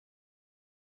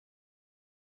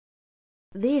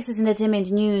This is entertainment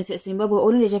news. Zimbabwe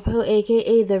Olinda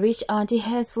aka the rich auntie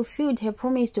has fulfilled her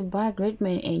promise to buy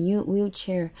Greatman a new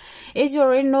wheelchair. As you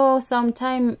already know,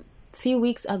 sometime few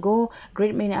weeks ago,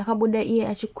 Greatman akabuda iye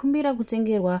achikumbira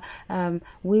kutengerwa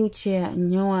wheelchair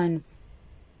nyowani,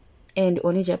 and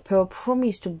Olinda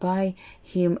promised to buy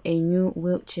him a new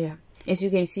wheelchair. As you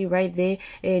can see right there,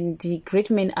 and the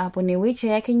Greatman up on a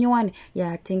wheelchair yake nyowani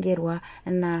yatengerwa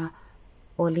na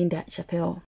Olinda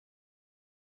Chapel.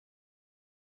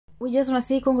 We just want to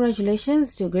say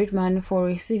congratulations to Greatman for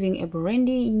receiving a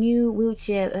brandy new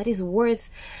wheelchair that is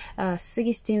worth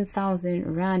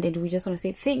 16,000 rand, and we just want to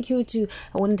say thank you to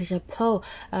Olinda Chapel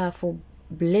for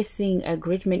blessing a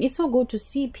Greatman. It's so good to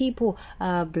see people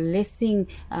blessing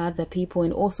the people,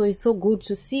 and also it's so good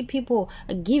to see people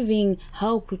giving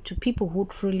help to people who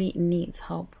truly needs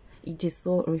help. It is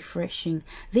so refreshing.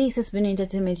 This has been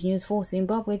entertainment news for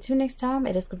Zimbabwe. Till next time,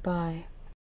 it is goodbye.